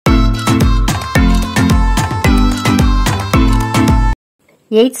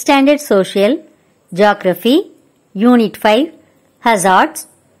8th Standard Social, Geography, Unit 5, Hazards,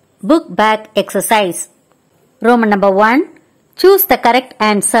 Book Back Exercise. Roman number 1. Choose the correct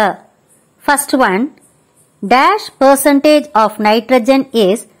answer. First one. Dash percentage of nitrogen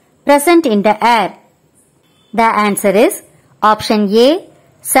is present in the air. The answer is option A,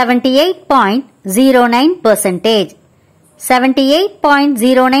 78.09%.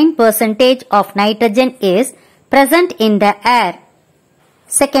 78.09% of nitrogen is present in the air.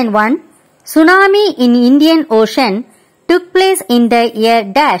 Second one. Tsunami in Indian Ocean took place in the year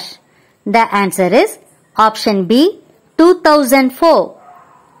dash. The answer is option B, 2004.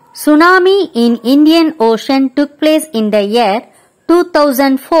 Tsunami in Indian Ocean took place in the year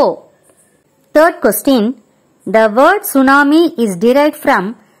 2004. Third question. The word tsunami is derived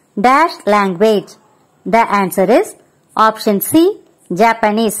from dash language. The answer is option C,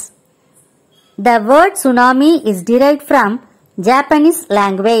 Japanese. The word tsunami is derived from Japanese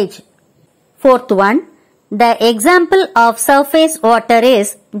language. Fourth one. The example of surface water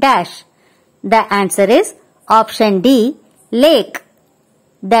is dash. The answer is option D, lake.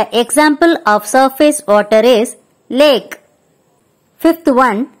 The example of surface water is lake. Fifth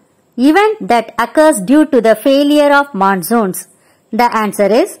one. Event that occurs due to the failure of monsoons. The answer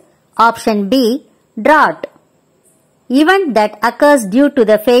is option B, drought. Event that occurs due to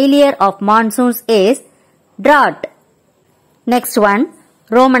the failure of monsoons is drought. Next one.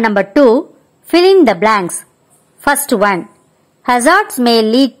 Roman number 2. Fill in the blanks. First one. Hazards may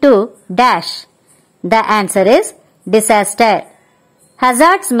lead to dash. The answer is disaster.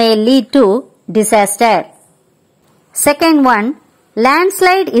 Hazards may lead to disaster. Second one.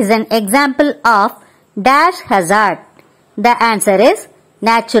 Landslide is an example of dash hazard. The answer is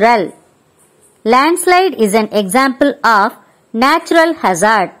natural. Landslide is an example of natural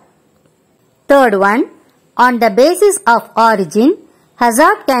hazard. Third one. On the basis of origin,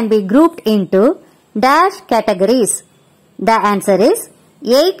 hazard can be grouped into dash categories. The answer is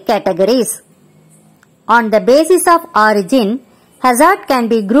 8 categories. On the basis of origin, hazard can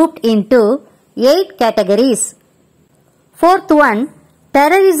be grouped into 8 categories. Fourth one.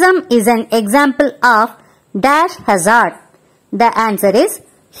 Terrorism is an example of dash hazard. The answer is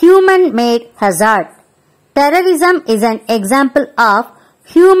human-made hazard. Terrorism is an example of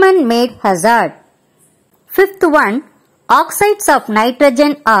human-made hazard. Fifth one. Oxides of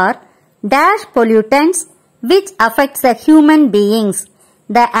nitrogen are dash pollutants which affects the human beings.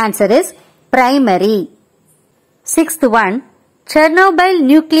 The answer is primary. Sixth one. Chernobyl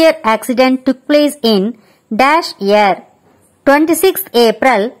nuclear accident took place in dash year. 26th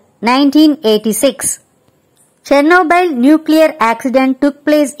April 1986. Chernobyl nuclear accident took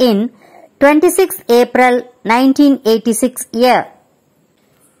place in 26th April 1986 year.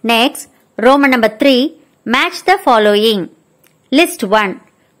 Next, Roman number 3. Match the following. List 1.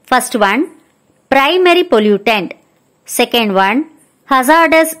 First one. Primary pollutant. Second one.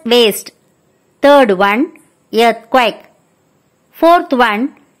 Hazardous waste. Third one. Earthquake. Fourth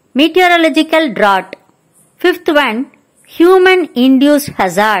one. Meteorological drought. Fifth one. Human-induced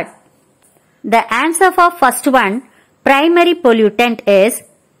hazard. The answer for first one, primary pollutant, is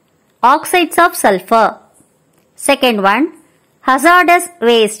oxides of sulfur. Second one, hazardous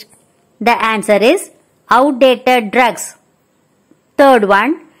waste. The answer is outdated drugs. Third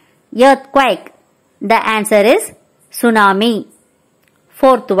one, earthquake. The answer is tsunami.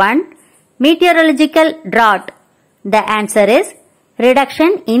 Fourth one, meteorological drought. The answer is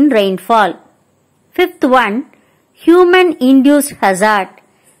reduction in rainfall. Fifth one, human-induced hazard.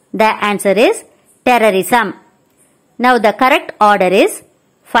 The answer is terrorism. Now the correct order is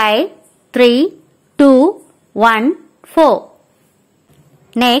 5, 3, 2, 1, 4.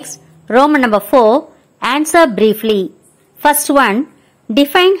 Next, Roman number 4. Answer briefly. First one,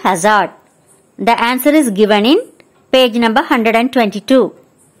 define hazard. The answer is given in page number 122.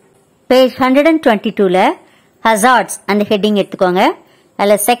 Page 122 la hazards and heading எடுத்துக்கோங்க.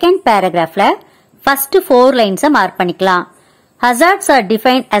 அதுல second paragraphல first 4 lines mark பண்ணிக்கலாம். Hazards are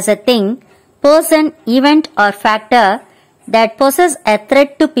defined as a thing, person, event or factor that poses a threat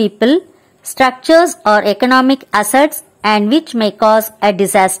to people, structures or economic assets and which may cause a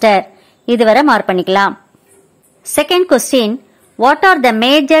disaster. இதுவரை mark பண்ணிக்கலாம். Second question, what are the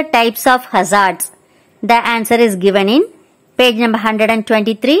major types of hazards? The answer is given in page number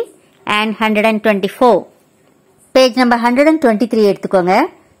 123 and 124. Page number 123 எடுத்துக்கோங்க.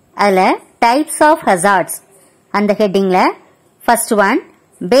 அதுல types of hazards and the heading la first one,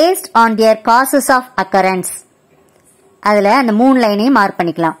 based on their causes of occurrence. அதுல அந்த 3 லைனையும் mark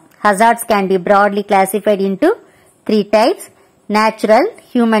பண்ணிக்கலாம். Hazards can be broadly classified into 3 types, natural,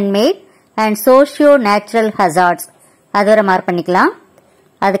 human made and socio-natural hazards. அதோட mark பண்ணிக்கலாம்.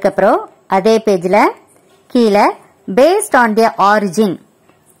 அதுக்கப்புறம் அதே பேஜ்ல கீழே based on their origin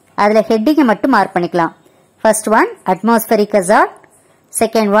அதுல ஹெட்டிங்கை மட்டும் மார்க் பண்ணிக்கலாம். First one atmospheric hazard,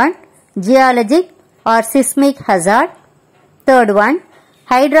 second one geologic or seismic hazard, third one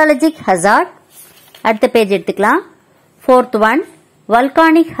hydrologic hazard. அடுத்த பேஜ் எடுத்துக்கலாம். Fourth one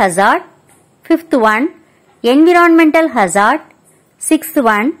volcanic hazard, fifth one environmental hazard, sixth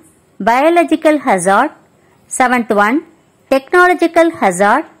one biological hazard, seventh one technological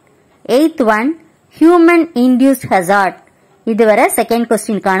hazard, eighth one human induced hazard. இதுவரை second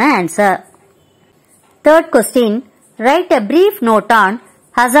questionக்கான answer. Third question, write a brief note on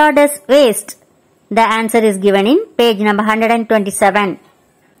hazardous waste. The answer is given in page number 127.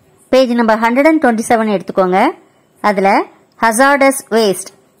 Page number 127 எடுத்துக்கோங்க. அதுல hazardous waste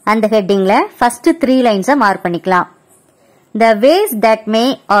அந்த headingல first 3 lines mark பண்ணிக்கலாம். The waste that may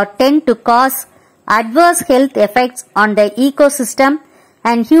or tend to cause adverse health effects on the ecosystem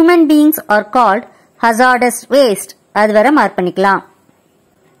and human beings are called hazardous waste. அதுவரை mark பண்ணிக்கலாம்.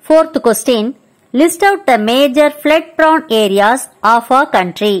 Fourth question, list out the major flood prone areas of our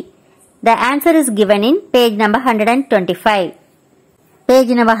country. The answer is given in page number 125.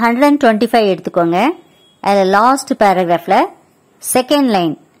 Page number 125 எடுத்துக்கோங்க. அதுல last பேராகிராஃப்ல second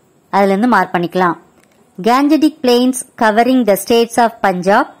line அதுல இருந்து mark பண்ணிக்கலாம். Gangetic plains covering the states of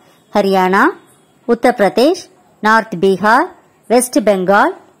Punjab, Haryana, Uttar Pradesh, North Bihar, West Bengal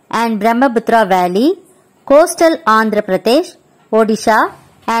and Brahmaputra Valley, coastal Andhra Pradesh, Odisha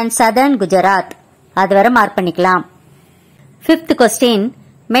and southern Gujarat. அதுவரை mark பண்ணிக்கலாம். Fifth question,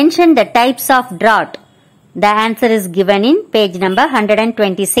 mention the types of drought. The answer is given in page number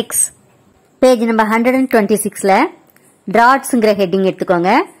 126. Page number 126ல droughtsங்கிற heading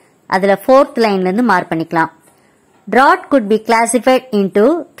எடுத்துக்கோங்க. அதுல 4th lineல இருந்து mark பண்ணிக்கலாம். Drought could be classified into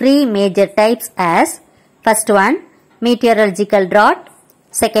 3 major types as first one meteorological drought,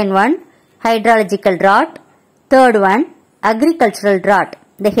 second one hydrological drought, third one agricultural drought.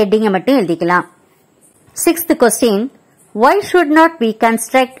 The heading மட்டும் எழுதிக்கலாம். Sixth question, why should not we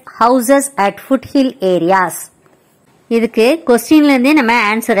construct houses at foothill areas? இதுக்கு கொஸ்டின்ல இருந்தே நம்ம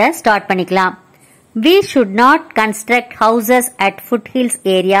ஆன்சரை start பண்ணிக்கலாம். We should not construct houses at foothills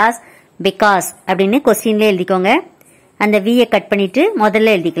areas because அப்படின்னு கொஸ்டின்ல எழுதிக்கோங்க. அந்த V கட் பண்ணிட்டு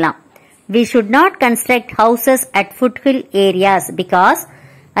முதல்ல எழுதிக்கலாம். We should not construct houses at foothill areas because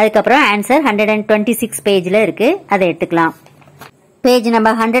அதுக்கப்புறம் ஆன்சர் 126 பேஜ்ல இருக்கு. அதை எடுத்துக்கலாம். பேஜ்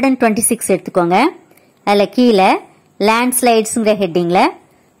நம்பர் 126 எடுத்துக்கோங்க. அதுல கீழே லேண்ட்ஸ்லைட்ஸ்ங்கிற ஹெட்டிங்ல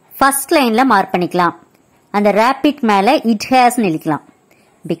ஃபர்ஸ்ட் லைன்ல மார்க் பண்ணிக்கலாம். அந்த ரேபிட் மேல it has எழுதிக்கலாம்.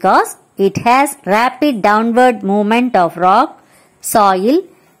 Because it has rapid downward movement of rock, soil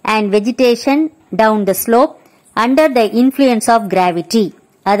and vegetation down the slope under the influence of gravity.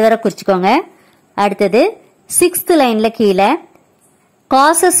 அதுவரை குறிச்சுக்கோங்க. அடுத்தது 6th லைன்ல கீழே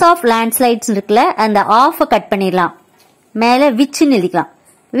causes of landslides இருக்குல்ல அந்த off கட் பண்ணிடலாம். மேல which எழுதிக்கலாம்.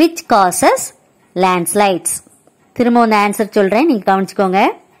 Which causes landslides. திரும்ப அந்த ஆன்சர் சொல்றேன், நீங்க கவனிச்சுக்கோங்க.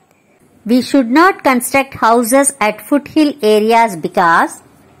 We should not construct houses at foothill areas because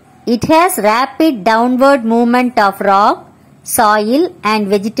it has rapid downward movement of rock, soil and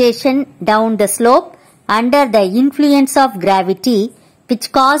vegetation down the slope under the influence of gravity which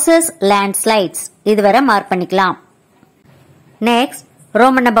causes landslides. இதுவரை mark பண்ணிக்கலாம். Next,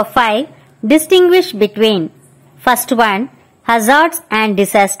 Roman number 5, distinguish between first one hazards and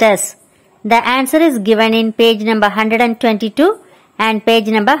disasters. The answer is given in page number 122 and page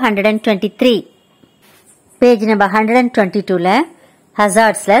number 123. Page number 122ல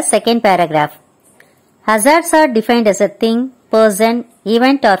hazardsல second paragraph. Hazards are defined as a thing, person,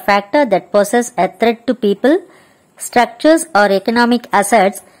 event or factor that poses a threat to people, structures or economic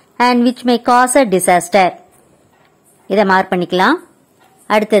assets and which may cause a disaster. இதை mark பண்ணிக்கலாம்.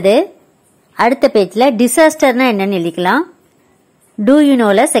 அடுத்த பேஜ்ல டிசாஸ்டர்னா என்னன்னு எழுதிக்கலாம். Do you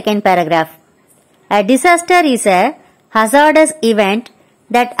knowல second paragraph. A disaster is a hazardous event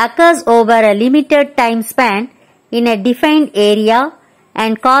that occurs over a limited time span in a defined area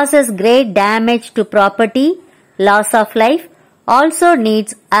and causes great damage to property, loss of life, also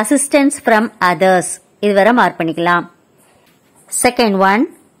needs assistance from others. இதுவரை mark பண்ணிக்கலாம். Second one,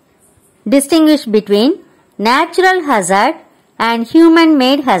 distinguish between natural hazard and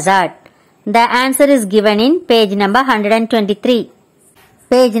human-made hazard. The answer is given in page number 123.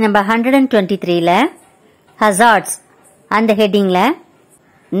 Page number 123ல hazards அந்த headingல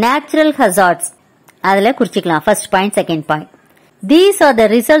natural hazards அதுல குறிச்சுக்கலாம். First point, second point. These are the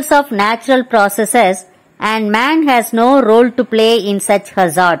results of natural processes and man has no role to play in such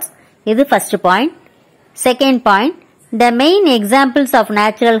hazards. இது first point. Second point, the main examples of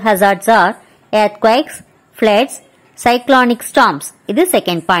natural hazards are earthquakes, floods, cyclonic storms. இது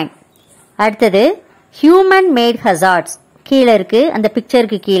second point. அடுத்தது human made hazards. கீழே இருக்கு அந்த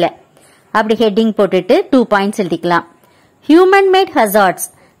பிக்சருக்கு கீழே அப்படி heading போட்டுட்டு 2 points எழுதிக்கலாம். Human made hazards.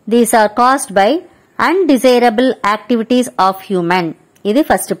 These are caused by undesirable activities of human. இது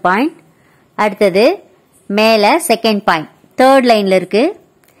first point. அடுத்தது மேல second point. third lineல இருக்கு.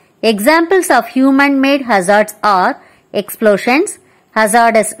 Examples of human made hazards are explosions,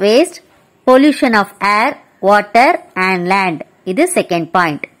 hazardous waste, pollution of air, water and land. இது second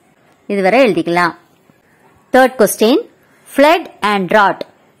point. இதுவரை எழுதிக்கலாம். Third question, flood and drought.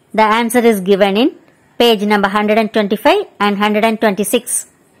 The answer is given in page number 125 and 126.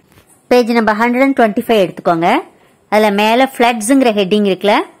 Page number 125 எடுத்துக்கோங்க. அதுல மேல floodsங்கிற heading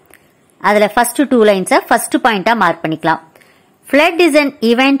இருக்குல, அதுல first 2 lines first point mark பண்ணிக்கலாம். Flood is an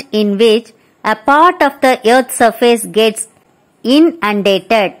event in which a part of the earth's surface gets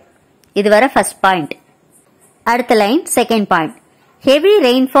inundated. இதுவரை first point. அடுத்த line second point. Heavy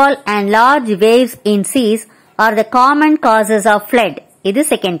rainfall and large waves in seas are the common causes of flood. இது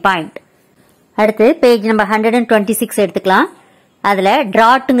second point. அடுத்து page number 126 எடுத்துக்கலாம். அதுல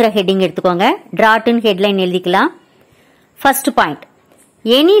drought-ங்கிற heading எடுத்துக்கோங்க. drought-ன் headline எழுதிக்கலாம். First point.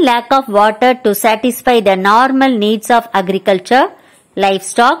 Any lack of water to satisfy the normal needs of agriculture,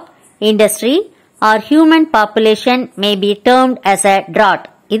 livestock, industry or human population may be termed as a drought.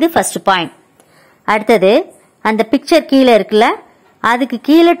 இது first point. அடுத்தது அந்த picture கீழே இருக்குல்ல, அதுக்கு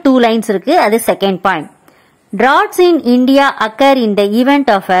கீழே 2 lines இருக்கு, அது second point. Droughts in India occur in the event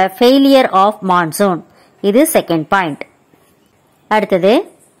of a failure of monsoon. இது second point. அடுத்தது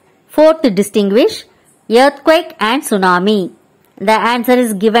fourth distinguish earthquake and tsunami. The answer is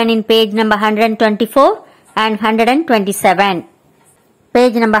given in page number 124 and 127.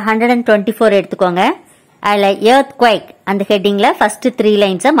 Page number 124 எடுத்துக்கோங்க. அதுல earthquake அந்த headingல first 3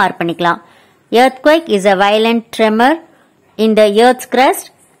 lines mark பண்ணிக்கலாம். Earthquake is a violent tremor in the earth's crust,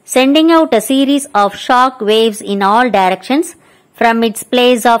 sending out a series of shock waves in all directions from its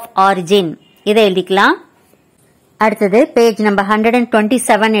place of origin. இதை எழுதிக்கலாம். அடுத்தது page number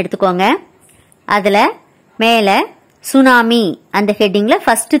 127 எடுத்துக்கோங்க. அதுல மேல tsunami அந்த headingல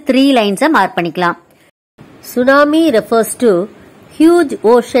first 3 lines mark பண்ணிக்கலாம். Tsunami refers to huge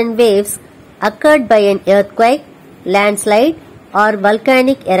ocean waves occurred by an earthquake, landslide or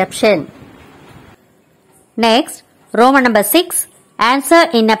volcanic eruption. Next, Roman number 6, answer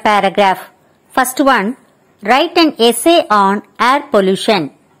in a paragraph. First one, write an essay on air pollution.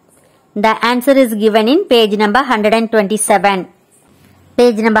 The answer is given in page number 127.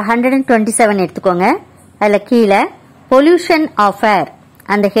 Page number 127 எடுத்துக்கோங்க. அதுல கீழே pollution of air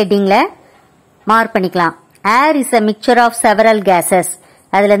அந்த headingல mark பண்ணிக்கலாம். Air is a mixture of several gases.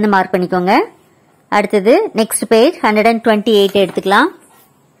 அதுல இருந்து mark பண்ணிக்கோங்க. அடுத்தது next page 128 எடுத்துக்கலாம்.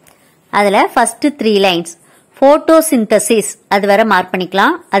 அதுல first 3 lines photosynthesis அது வரை மார்க்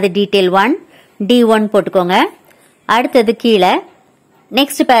பண்ணிக்கலாம். அது detail 1 D1 போட்டுக்கோங்க. அடுத்தது கீழே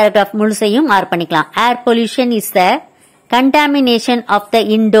next paragraph முழுசையும் மார்க் பண்ணிக்கலாம். Air pollution is the contamination of the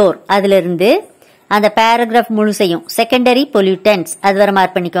indoor. அதுல இருந்து அந்த paragraph முழுசையும் secondary pollutants அது வரை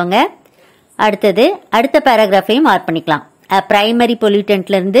மார்க் பண்ணிக்கோங்க. அடுத்தது அடுத்த paragraphையும் மார்க் பண்ணிக்கலாம். primary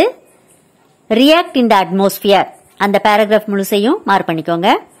pollutantல இருந்து react in the atmosphere அந்த paragraph முழுசையும் மார்க் பண்ணிக்கோங்க.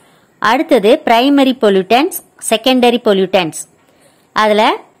 அடுத்தது primary pollutants, secondary pollutants அதுல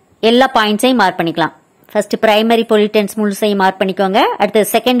எல்லா பாயிண்ட்ஸையும் மார்க் பண்ணிக்கலாம். ஃபர்ஸ்ட் primary pollutants முழுசையும் மார்க் பண்ணிக்கோங்க. அடுத்தது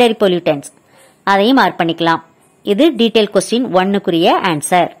secondary pollutants அதையும் மார்க் பண்ணிக்கலாம். இது detail question 1க்குரிய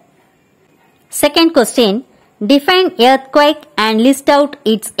answer. Second question, define earthquake and list out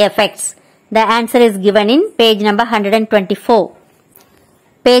its effects. The answer is given in page number 124.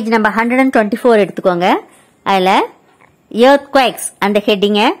 Page number 124 எடுத்துக்கோங்க. அதுல earthquakes அந்த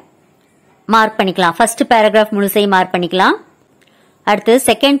ஹெட்டிங்கை மார்க் பண்ணிக்கலாம். ஃபர்ஸ்ட் பேராகிராஃப் முழுசையும் மார்க் பண்ணிக்கலாம். அடுத்து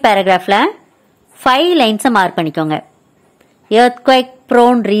செகண்ட் பேராகிராஃப்ல 5 lines மார்க் பண்ணிக்கோங்க. earthquake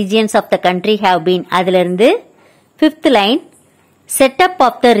prone regions of the country have been அதுல இருந்து 5th line setup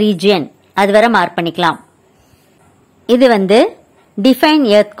of the region அது வரை மார்க் பண்ணிக்கலாம். இது வந்து define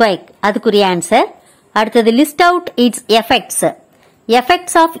earthquake அதுக்குரிய ஆன்சர். அடுத்தது list out its effects.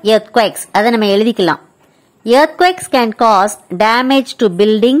 effects of earthquakes அதை நம்ம எழுதிக்கலாம். Earthquakes can cause damage to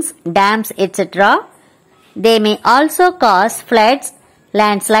buildings, dams, etc. They may also cause floods,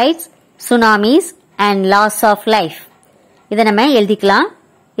 landslides, tsunamis and loss of life. இதை நம்ம எழுதிக்கலாம்.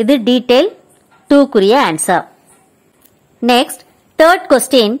 இது detail 2க்குரிய answer. Next, third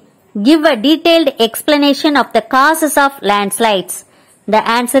question, give a detailed explanation of the causes of landslides. The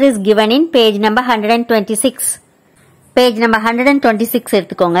answer is given in page number 126. Page number 126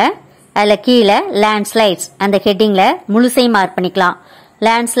 எடுத்துக்கோங்க. அதுல கீழே landslides அந்த ஹெட்டிங்ல முழுசையும் mark பண்ணிக்கலாம்.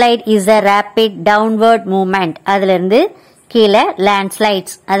 landslide is a rapid downward movement. அதிலிருந்து கீழே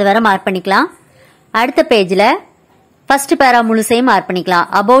landslides அது வரை mark பண்ணிக்கலாம். அடுத்த பேஜ்ல ஃபர்ஸ்ட் பேரா முழுசையும் மார்க் பண்ணிக்கலாம்.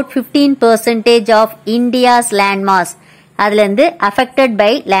 about 15% of India's land mass அதிலிருந்து affected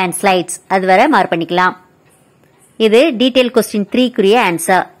by landslides அது வரை மார்க் பண்ணிக்கலாம். இது detail question 3 குரிய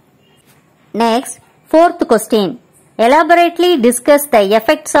answer. Next fourth question. Elaborately discuss the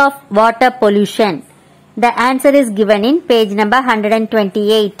effects of water pollution. The answer is given in page number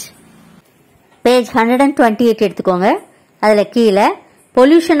 128. Page 128 எடுத்துக்கோங்க. அதுல கீழே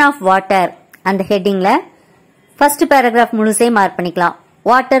pollution of water அந்த ஹெட்டிங்ல first paragraph முழுசே mark பண்ணிக்கலாம்.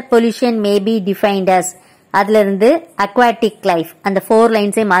 water pollution may be defined as அதுல இருந்து aquatic life அந்த 4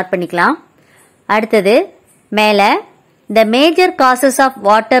 லைன்ஸை mark பண்ணிக்கலாம். அடுத்தது மேல the major causes of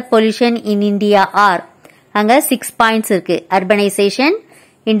water pollution in India are அங்க 6 பாயிண்ட்ஸ் இருக்கு. urbanization,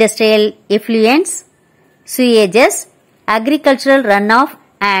 industrial effluents, sewages, agricultural runoff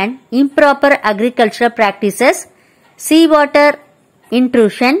and improper agricultural practices, seawater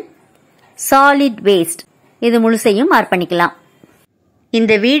intrusion, solid waste. இது முழுசையும் mark பண்ணிக்கலாம்.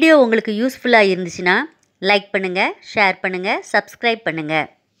 இந்த வீடியோ உங்களுக்கு யூஸ்ஃபுல்லா இருந்துச்சுன்னா லைக் பண்ணுங்க, ஷேர் பண்ணுங்க, சப்ஸ்கிரைப் பண்ணுங்க.